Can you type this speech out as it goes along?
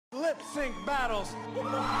lip sync battles.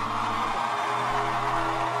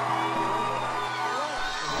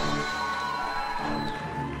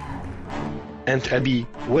 And Abby,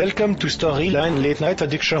 welcome to Storyline Late Night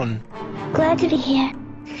Addiction. Glad to be here.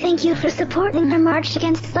 Thank you for supporting our march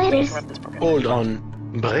against sliders. Hold on.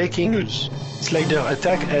 Breaking news. Slider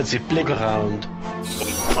attack at the playground.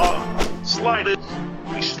 Sliders.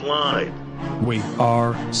 We slide. We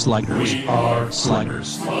are sliders. We are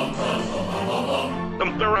sliders.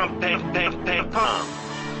 Around pam pam.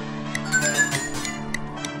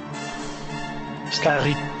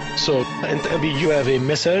 Scary. So, and Abby, you have a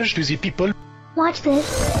message to the people? Watch this,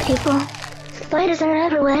 people. Sliders are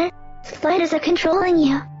everywhere. Sliders are controlling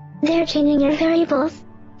you. They're changing your variables.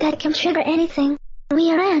 That can trigger anything.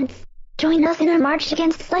 We are ants. Join us in our march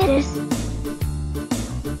against sliders.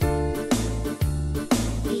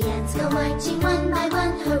 The ants go marching one by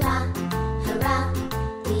one, hurrah, hurrah.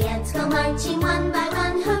 The ants go marching one by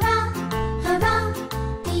one, hurrah, hurrah.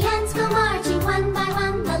 The ants go marching one by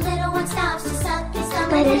one. The little one stops to suck his thumb.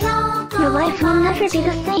 Sliders, your life will never be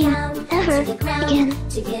the same, ever again.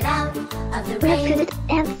 To get out of the Rescued rain.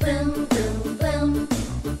 ants. Boom, boom, boom.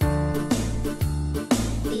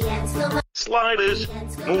 The ants go Sliders.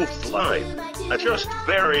 Move slide. Adjust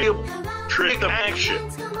variable. Trigger action.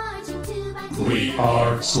 We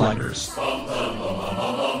are sliders.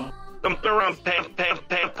 Around pam pam.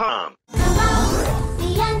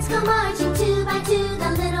 The ants go marching two by two. The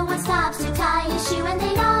little one stops to tie his shoe, and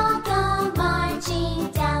they all go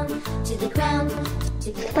marching down to the ground.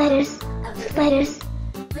 To get Sliders. Sliders.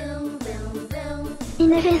 boom, boom, boom.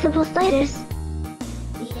 Invisible sliders.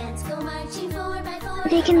 The ants go marching four by four.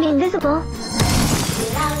 They can be invisible.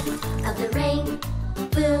 Get out of the rain.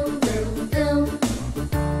 Boom, boom, boom.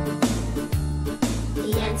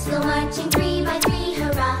 The ants go marching three by three.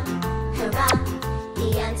 Hurrah, hurrah.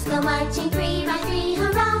 The ants go marching three by three.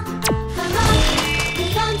 Hurrah, hurrah. The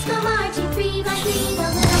ants go marching three by three. The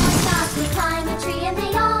little one stops to climb a tree, and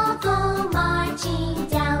they all go marching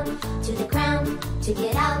down to the ground to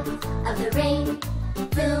get out of the rain.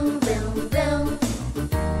 Boom, boom, boom.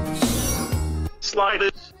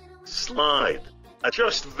 Sliders. Slide.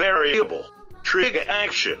 Adjust variable. Trigger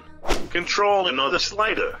action. Control another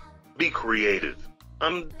slider. Be creative.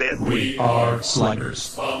 Undead. We are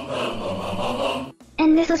sliders.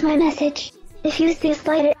 And this was my message. If you see a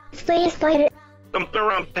slider, slay a slider.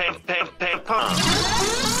 Around pam pam.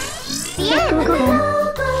 Just Google them.